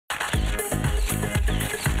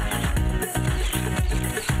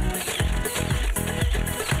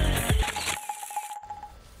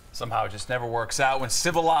Somehow it just never works out when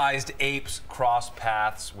civilized apes cross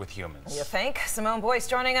paths with humans. You think? Simone Boyce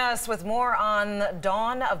joining us with more on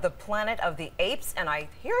Dawn of the Planet of the Apes, and I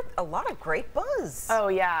hear a lot of great buzz. Oh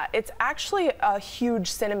yeah, it's actually a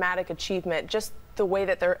huge cinematic achievement. Just the way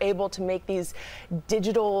that they're able to make these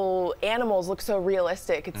digital animals look so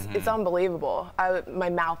realistic. It's unbelievable.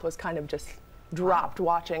 My mouth was kind of just dropped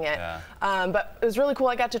watching it. Yeah. But it was really cool.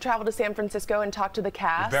 I got to travel to San Francisco and talk to the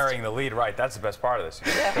cast. You're burying the lead, right? That's the best part of this.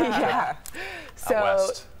 Yeah. So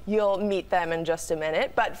West. you'll meet them in just a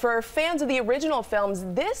minute. But for fans of the original films,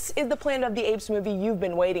 this is the Planet of the Apes movie you've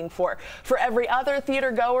been waiting for. For every other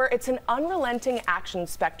theater goer, it's an unrelenting action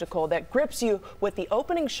spectacle that grips you with the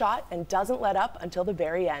opening shot and doesn't let up until the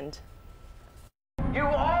very end. You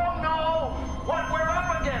all know what we're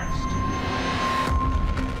up against.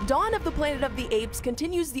 Dawn of the Planet of the Apes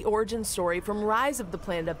continues the origin story from Rise of the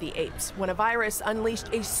Planet of the Apes, when a virus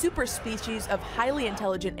unleashed a super species of highly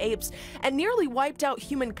intelligent apes and nearly wiped out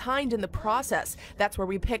humankind in the process. That's where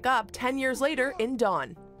we pick up 10 years later in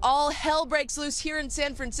Dawn. All hell breaks loose here in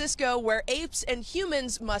San Francisco, where apes and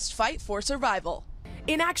humans must fight for survival.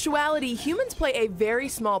 In actuality, humans play a very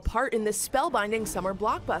small part in this spellbinding summer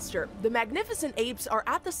blockbuster. The magnificent apes are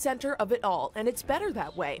at the center of it all, and it's better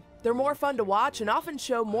that way. They're more fun to watch and often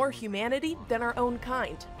show more humanity than our own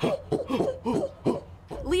kind.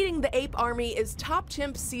 Leading the ape army is top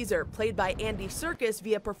chimp Caesar, played by Andy Serkis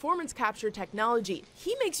via performance capture technology.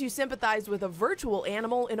 He makes you sympathize with a virtual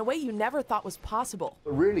animal in a way you never thought was possible.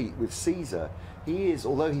 But really, with Caesar, he is,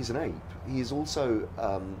 although he's an ape, he is also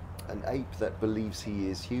an ape that believes he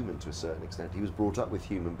is human to a certain extent. He was brought up with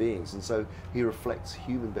human beings, and so he reflects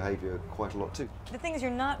human behavior quite a lot too. The thing is, you're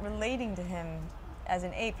not relating to him as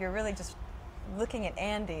an ape. You're really just looking at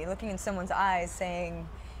Andy, looking in someone's eyes, saying,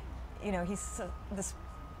 you know, he's this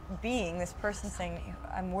being, this person saying,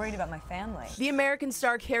 I'm worried about my family. The American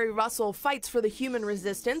star Kerry Russell fights for the human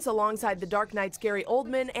resistance alongside the Dark Knight's Gary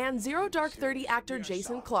Oldman and Zero Dark 30 actor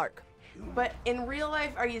Jason Clarke. But in real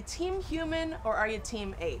life, are you team human or are you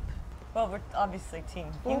team ape? Well, we're obviously team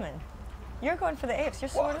human. You're going for the apes. You're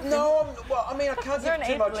sort of... No, well, I mean, I can't You're give an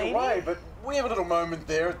too ape much lady? away, but we have a little moment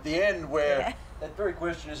there at the end where that very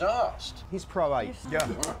question is asked. He's pro-ape. Yeah.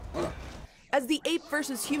 As the ape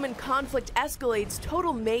versus human conflict escalates,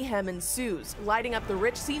 total mayhem ensues, lighting up the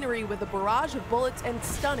rich scenery with a barrage of bullets and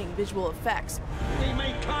stunning visual effects. They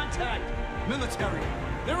made contact. Military.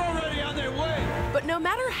 They're already on their way. But no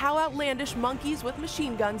matter how outlandish monkeys with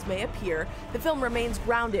machine guns may appear, the film remains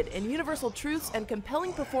grounded in universal truths and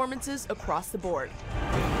compelling performances across the board.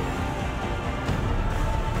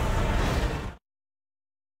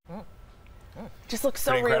 Just looks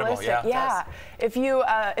so realistic. Yeah. If you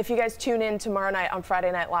guys tune in tomorrow night on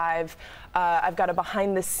Friday Night Live, I've got a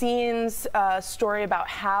behind-the-scenes story about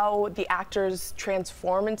how the actors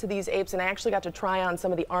transform into these apes, and I actually got to try on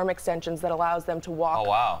some of the arm extensions that allows them to walk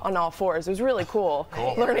on all fours. It was really cool,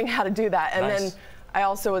 learning how to do that. And then I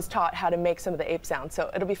also was taught how to make some of the ape sounds, so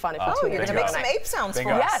it'll be fun if you tune in. You're going to make some ape sounds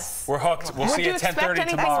for us. Yes. We're hooked. We'll see you at 10:30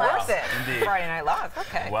 tomorrow. Friday Night Live.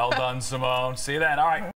 Okay. Well done, Simone. See you then. All right.